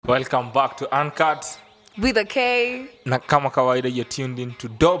Welcome back to unKut. With a K. Na kama kawaida you're tuned in to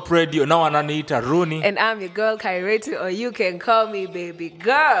Dope Radio. Now ananiita Roonie. And I'm your girl kairetu, or you can call me baby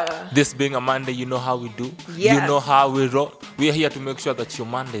girl. This being a Monday, you know how we do. Yes. You know how we roll. We are here to make sure that your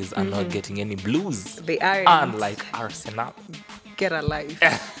Mondays are not getting any blues. They aren't. Unlike Arsenal. Get a life.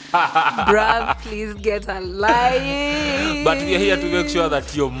 Bruv, please get a life. But we are here to make sure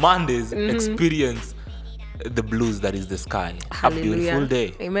that your Mondays experience the blues that is the sky. Hallelujah. A beautiful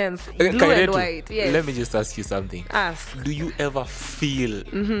day. Amen. Blue Kairetu, and white. Yes. Let me just ask you something. Ask. Do you ever feel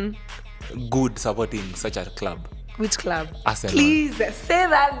good supporting such a club? Which club? Arsenal. Please say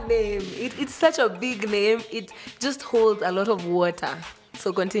that name. It's such a big name. It just holds a lot of water.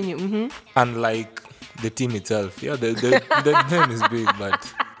 So continue. Unlike the team itself. Yeah, the name is big,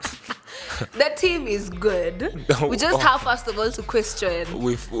 but The team is good. We just have, first of all, to question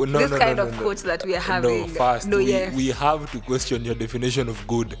this kind of coach that we are having. No, first, we have to question your definition of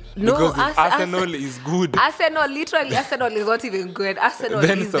good. No, because if Arsenal is good. Arsenal is not even good. Arsenal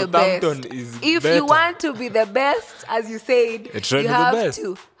then is the best. If better. You want to be the best, as you said, you have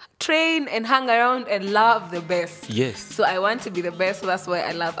to train and hang around and love the best. Yes. So I want to be the best, so that's why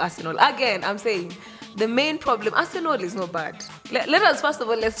I love Arsenal. Again, I'm saying the main problem, Arsenal is not bad. Let us, first of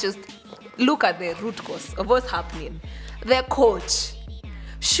all, let's just look at the root cause of what's happening. The coach.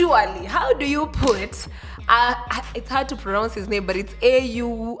 Surely, how do you put, it's hard to pronounce his name, but it's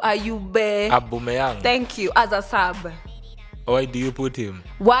Ayube. Aubameyang. Thank you, as a sub. Why do you put him?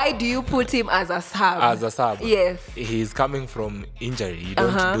 Why do you put him as a sub? As a sub? Yes. He's coming from injury. You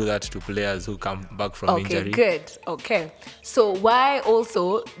don't do that to players who come back from injury. Okay, good. Okay. So why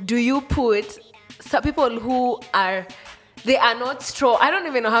also do you put some people who they are not strong, I don't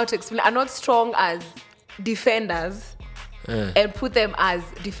even know how to explain, are not strong as defenders and put them as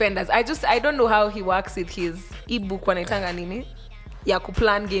defenders. I don't know how he works with his ebook wanaitanga nini ya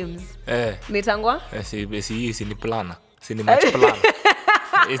kuplan games. Nitangwa? Sini planner. Sini match planner.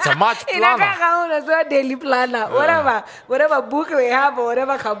 It's a match planner. Inaka daily planner. Whatever book they have or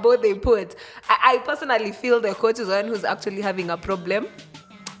whatever cupboard they put. I personally feel the coach is one who's actually having a problem.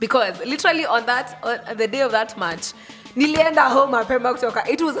 Because literally on the day of that match, nilienda home mapema kutoka.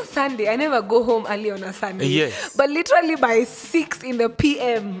 It was a Sunday. I never go home early on a Sunday. Yes. But literally by 6 in the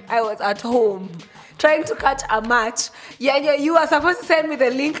PM, I was at home trying to catch a match. Yeah, you were supposed to send me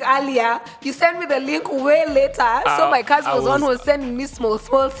the link earlier. You sent me the link way later. So my cousin was sending me small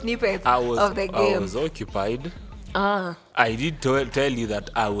snippets of the game. I was occupied. I did tell you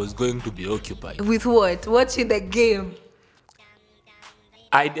that I was going to be occupied. With what? Watching the game.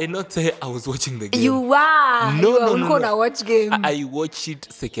 I did not say I was watching the game. You were. No. Watch game. I watched it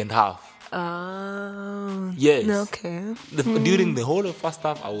second half. Yes. Okay. During the whole of first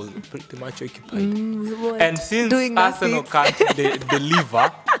half, I was pretty much occupied. And since Arsenal can't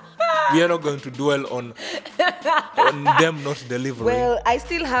deliver, we are not going to dwell on them not delivering. Well, I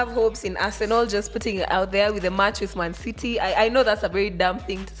still have hopes in Arsenal, just putting it out there with the match with Man City. I know that's a very dumb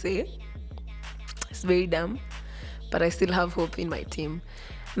thing to say. It's very dumb. But I still have hope in my team.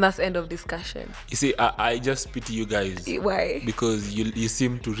 And that's end of discussion. You see, I just pity you guys. Why? Because you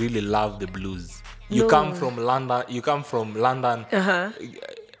seem to really love the blues. You come from London. You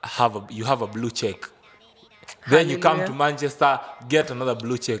have a blue check. Then you come to Manchester, get another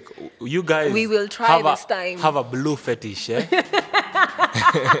blue check. You guys, we will try this time. Have a blue fetish, eh?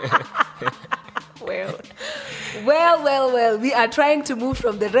 Well, we are trying to move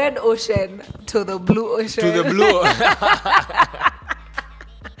from the red ocean to the blue ocean. To the blue.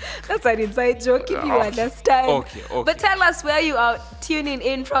 That's an inside joke if you understand. Okay. But tell us where you are tuning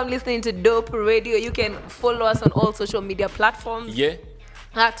in from, listening to Dope Radio. You can follow us on all social media platforms. Yeah.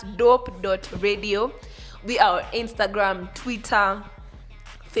 At dope.radio. We are on Instagram, Twitter,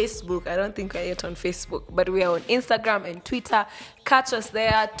 Facebook. I don't think we're yet on Facebook, but we are on Instagram and Twitter. Catch us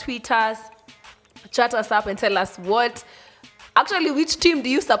there, tweet us, chat us up and tell us which team do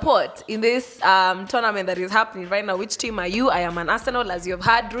you support in this tournament that is happening right now? Which team are you? I am an Arsenal, as you've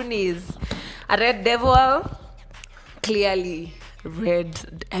heard. Roonie is a Red Devil. Clearly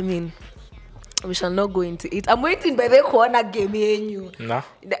red. I mean, we shall not go into it. I'm waiting by the corner game yenyu. Nah.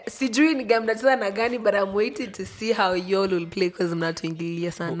 Sijui ni game nacheza na gani, but I'm waiting to see how y'all will play because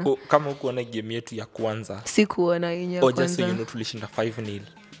mnatuingilia sana. Kama ukuona game yetu ya kwanza. Sikuona yenye ya kwanza. Just so you know, tulishinda 5-0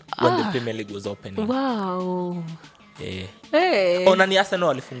 when the Premier League was opening. Wow. Hey. Nani Arsenal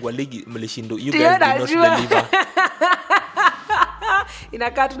walifungwa ligi mlishindo. You guys did not deliver.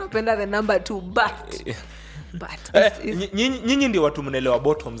 Inakaa tunapenda the number 2 but nyinyi ndio watu mnaelewa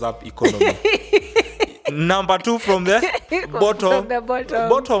bottoms up economy. Number 2 from the bottom. From the bottom.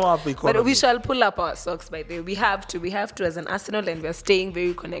 Bottom up economy. But we shall pull up our socks, by the way. We have to as an Arsenal, and we're staying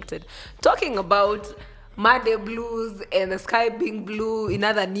very connected. Talking about Monday blues and the sky being blue, in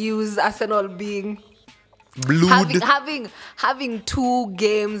other news, Arsenal being Blood. having 2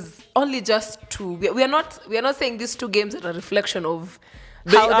 games, only just 2. We are not saying these 2 games are a reflection of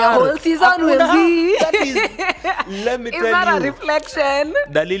how the whole season will be. That is, let me tell you. It's not a reflection.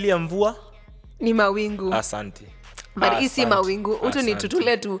 Dalili ya mvua Ni mawingu. Asante. But isi mawingu. Utu ni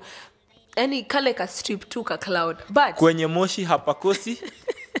tutule tu. Any kale ka strip tu ka cloud. But kwenye moshi hapakosi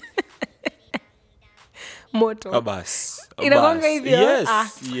moto. Abas.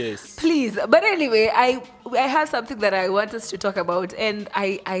 Yes. Please. But anyway, I have something that I want us to talk about, and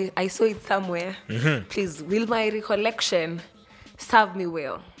I saw it somewhere. Mm-hmm. Please, will my recollection serve me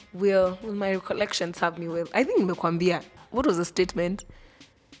well? Will my recollection serve me well? I think nimekwambia. What was the statement?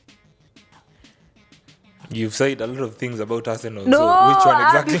 You've said a lot of things about Arsenal. No, so which one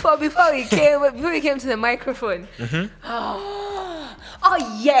exactly? Before we came to the microphone. Mm-hmm. Oh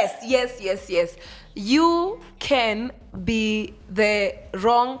yes. You can be the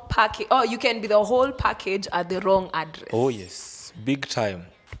wrong package. Oh, you can be the whole package at the wrong address. Oh yes, big time.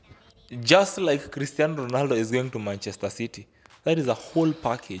 Just like Cristiano Ronaldo is going to Manchester City. That is a whole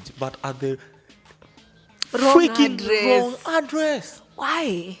package, but at the wrong address.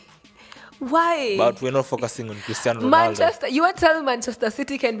 Why? But we're not focusing on Cristiano Ronaldo. You are telling Manchester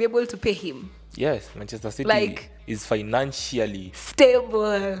City can be able to pay him? Yes, Manchester City is financially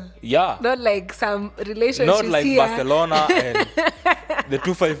stable. Yeah. Not like some relationships not like here. Barcelona and the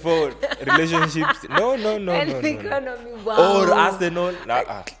 254 relationships. No. Economy, wow. Or Arsenal.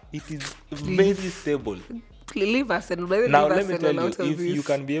 It is very stable. Leave Arsenal. Now let me tell you, if you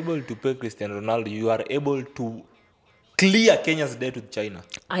can be able to pay Cristiano Ronaldo, you are able to clear Kenya's debt with China.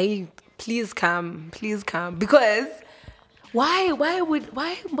 Please come. Because why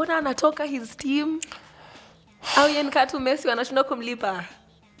mbona anatoka his team? Au unKut Messi wanashindwa kumlipa?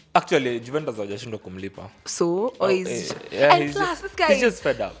 Actually, Juventus hawajashindwa kumlipa. So, plus this guy he's just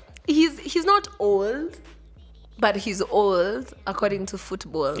fed up. He's not old, but he's old according to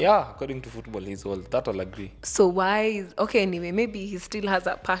football. Yeah, according to football, he's old. That I'll agree. So why? Anyway, maybe he still has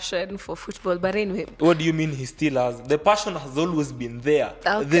a passion for football. But anyway, what do you mean he still has? The passion has always been there.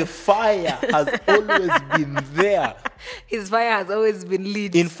 Okay. The fire has always been there. His fire has always been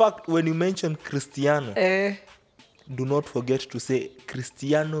lit. In fact, when you mention Cristiano, do not forget to say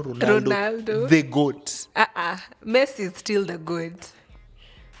Cristiano Ronaldo. The GOAT. Messi is still the GOAT.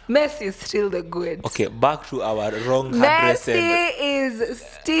 Messi is still the good. Okay, back to our wrong address. Messi is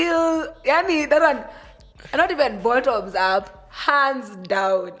still, that one, not even bottoms up, hands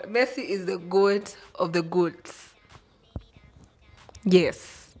down. Messi is the goat of the goats.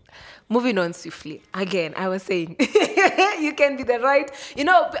 Yes. Moving on swiftly. Again, I was saying, you can be the right,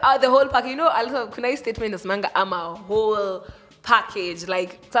 the whole package. Also, can I statement as manga, I'm a whole package.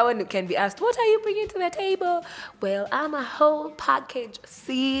 Like someone can be asked, what are you bringing to the table? Well, I'm a whole package.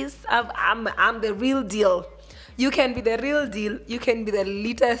 Sis, I'm the real deal. You can be the real deal. You can be the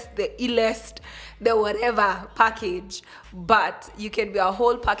latest, the illest, the whatever package, but you can be a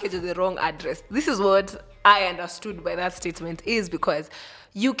whole package at the wrong address. This is what I understood by that statement, is because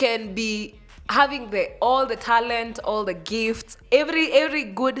you can be having all the talent, all the gifts, every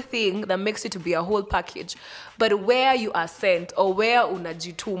good thing that makes you to be a whole package. But where you are sent, or where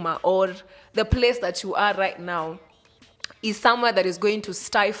unajituma, or the place that you are right now, is somewhere that is going to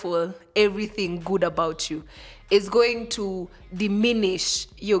stifle everything good about you. It's going to diminish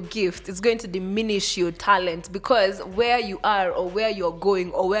your gift. It's going to diminish your talent, because where you are, or where you're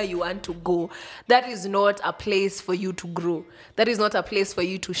going, or where you want to go, that is not a place for you to grow. That is not a place for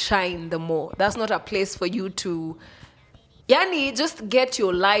you to shine the more. That's not a place for you to, just get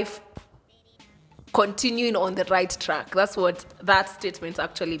your life continuing on the right track. That's what that statement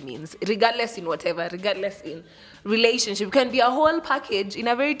actually means. Regardless in whatever, regardless in relationship. You can be a whole package in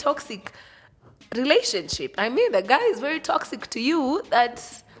a very toxic relationship. I mean, the guy is very toxic to you,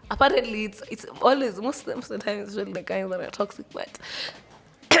 that apparently it's always, most of the time it's really the guys that are toxic, but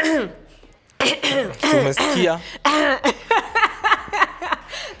tumesikia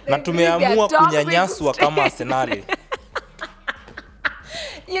na tumeamua kunyanyaswa kama Arsenal.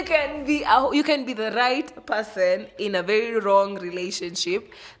 You can be the right person in a very wrong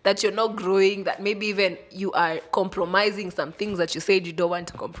relationship, that you're not growing, that maybe even you are compromising some things that you said you don't want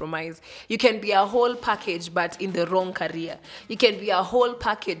to compromise. You can be a whole package but in the wrong career. You can be a whole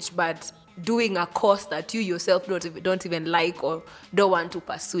package but doing a course that you yourself don't even like or don't want to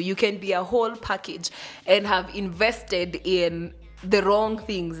pursue. You can be a whole package and have invested in the wrong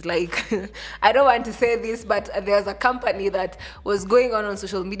things. Like, I don't want to say this, but there's a company that was going on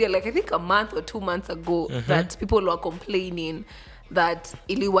social media, like I think a month or 2 months ago, that people were complaining that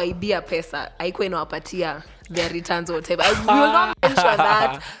iliwaibia pesa, haikuwa inawapatia their returns or whatever. I will not mention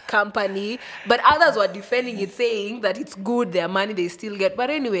that company, but others were defending it, saying that it's good, their money they still get. But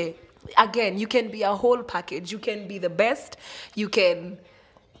anyway, again, you can be a whole package. You can be the best. You can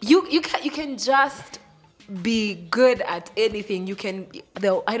just be good at anything. You can.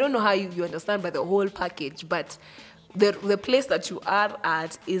 I don't know how you understand by the whole package, but the place that you are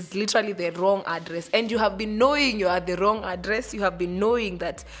at is literally the wrong address, and you have been knowing you are at the wrong address. You have been knowing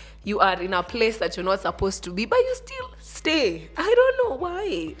that you are in a place that you're not supposed to be, but you still stay. I don't know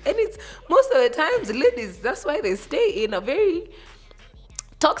why. And it's most of the times ladies, that's why they stay in a very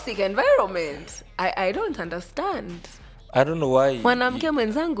toxic environment. I don't understand. I don't know why. Mwanamke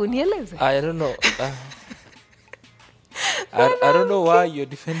mwenzangu nieleze. I don't know. I don't know why you're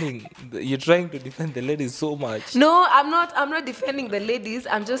trying to defend the ladies so much. No, I'm not defending the ladies.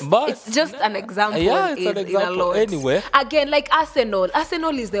 It's just an example. Yeah, it's an example. In a lot. Anyway. Again, like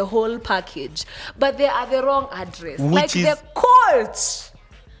Arsenal is the whole package, but they are the wrong address.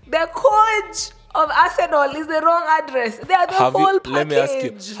 The coach of Arsenal is the wrong address. They are the whole package. Let me ask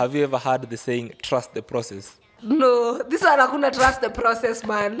you, have you ever heard the saying, trust the process? No, this one I couldn't trust the process,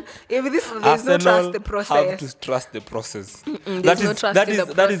 man. If there's no trust the process. Have to trust the process.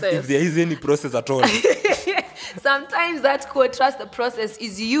 That is if there is any process at all. Sometimes that quote, trust the process,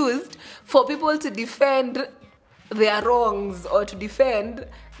 is used for people to defend their wrongs or to defend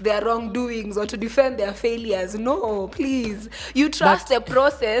their wrongdoings or to defend their failures. No, please. You trust the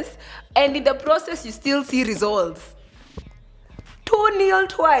process, and in the process you still see results. 2-0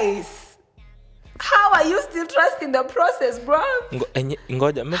 twice. How are you still trusting the process, bro?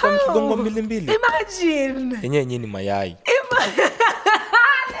 Ngoja, mmeka mkigongo mbili. Imagine. Yenye ni mayai.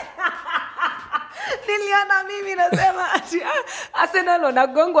 Niliona mimi nasema ati Arsenal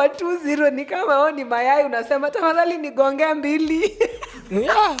wanagongwa 2-0 ni kama wao ni mayai, unasema tafadhali nigonge mbili.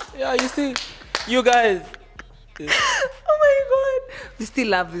 Yeah, you see, you guys. Oh my God. We still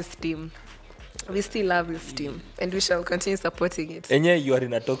love this team. And we shall continue supporting it. And yeah, you are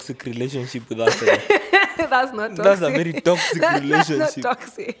in a toxic relationship with Arsenal. That's not toxic. That's a very toxic relationship. That's not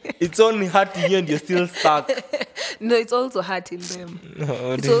toxic. It's only hurting you and you're still stuck. No, it's also hurting them.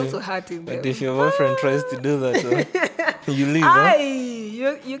 But if your boyfriend tries to do that, you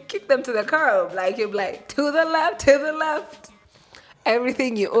leave. You kick them to the curb. Like, you're like, to the left.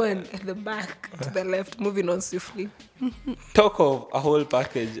 Everything you own at the back, to the left, moving on swiftly. Talk of a whole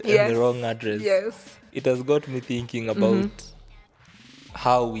package and the wrong address. Yes. It has got me thinking about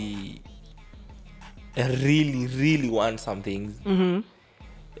how we really, really want some things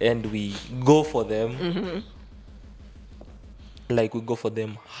and we go for them. Like, we go for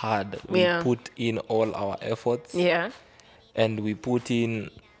them hard. We put in all our efforts. Yeah. And we put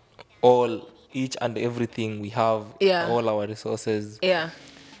in each and everything we have, all our resources. Yeah.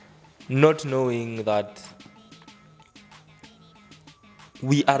 Not knowing that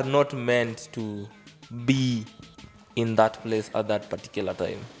we are not meant to be in that place at that particular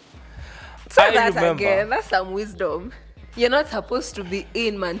time. So again, that's some wisdom. You're not supposed to be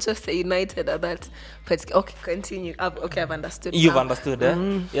in Manchester United at that particular... Okay, continue. I've understood. You've understood, eh?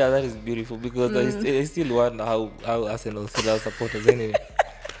 Yeah, that is beautiful, because I still wonder how Arsenal still have supporters anyway.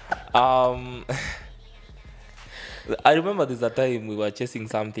 I remember there's a time we were chasing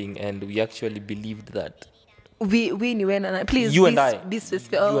something and we actually believed that we when and I please you and I be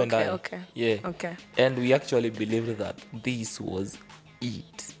specific. You and I. Okay. Yeah. Okay. And we actually believed that this was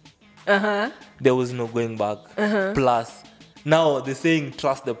it. There was no going back. Plus, now the saying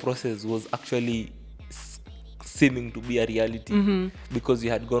trust the process was actually seeming to be a reality because we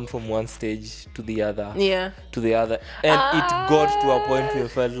had gone from one stage to the other. Yeah. To the other. And it got to a point where we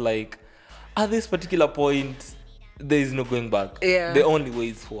felt like at this particular point there is no going back. Yeah. The only way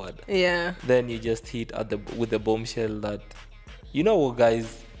is forward. Yeah. Then you just hit with the bombshell that, you know what,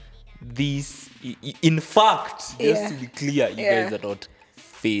 guys, this, in fact, just to be clear, you guys are not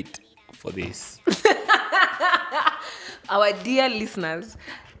fit for this. Our dear listeners,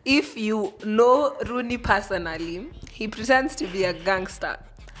 if you know Roonie personally, he pretends to be a gangster.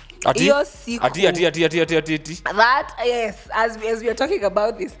 That, yes, as we are talking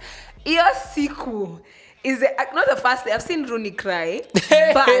about this, Iosiku is not the first day I've seen Roonie cry,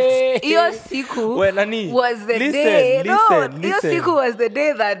 but Iosiku was the day. Iosiku was the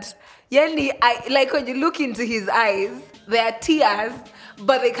day that like when you look into his eyes, there are tears,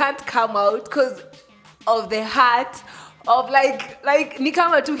 but they can't come out because of the heart of like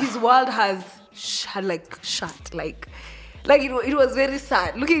Nikama too. His world has shut. Like Like it was very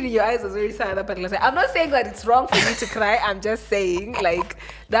sad. Looking in your eyes was very sad. That particular time. I'm not saying that it's wrong for me to cry. I'm just saying like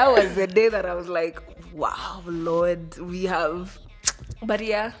that was the day that I was like, wow, Lord, we have. But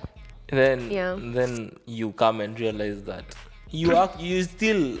yeah. Then you come and realize that you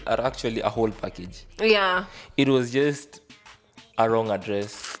still are actually a whole package. Yeah. It was just a wrong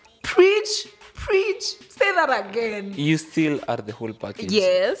address. Preach. Say that again. You still are the whole package.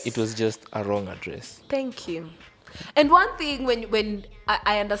 Yes. It was just a wrong address. Thank you. And one thing, when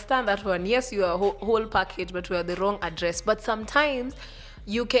I understand that one, yes, you are a whole package, but we are the wrong address. But sometimes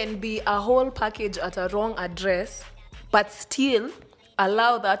you can be a whole package at a wrong address, but still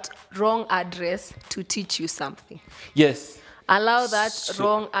allow that wrong address to teach you something. Yes. Allow that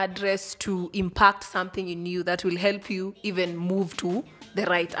wrong address to impact something in you that will help you even move to the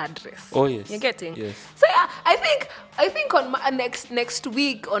right address. Oh yes. You're getting? Yes. So yeah, I think on next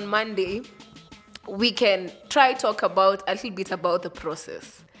week on Monday, we can try talk about a little bit about the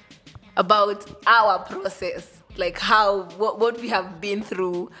process, about our process, like how what we have been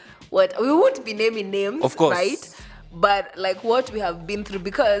through. What we won't be naming names, of course, right? But like what we have been through,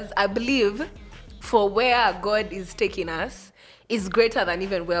 because I believe for where God is taking us is greater than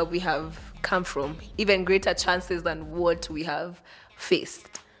even where we have come from, even greater chances than what we have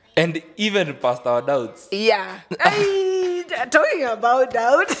faced. And even past our doubts. Yeah. Talking about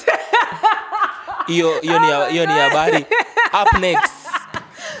doubt. Hiyo ni habari. Up next.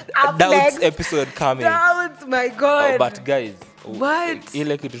 Doubts episode coming. Doubts, my God. But guys, what?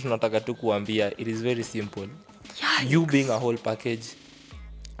 Ile kitu tunataka tu kuambia, it is very simple. Yikes. You being a whole package,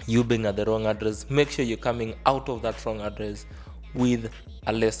 you being at the wrong address, make sure you're coming out of that wrong address with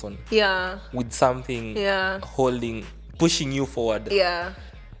a lesson. Yeah. With something pushing you forward. Yeah.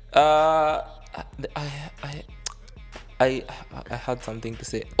 I had something to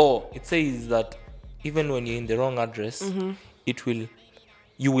say. Oh, it says that even when you're in the wrong address,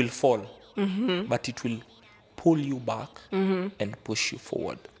 you will fall, but it will pull you back and push you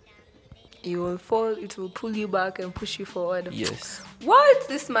forward. You will fall, it will pull you back and push you forward. Yes. What?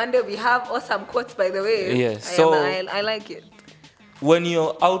 This Monday we have awesome quotes, by the way. Yes. I like it. When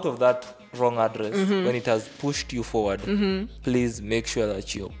you're out of that wrong address, when it has pushed you forward, please make sure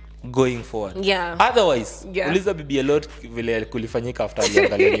that you're going forward. Yeah. Otherwise, uliza bibi a lot vile kulifanyika after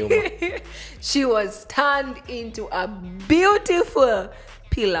aliangalia nyuma. She was turned into a beautiful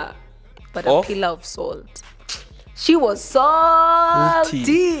pillar, but a pillar of salt. She was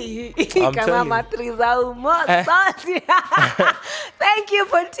salty. Kama matriza umo, salty. Thank you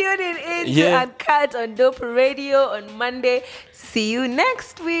for tuning in to unKut on Dope Radio on Monday. See you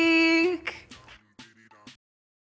next week.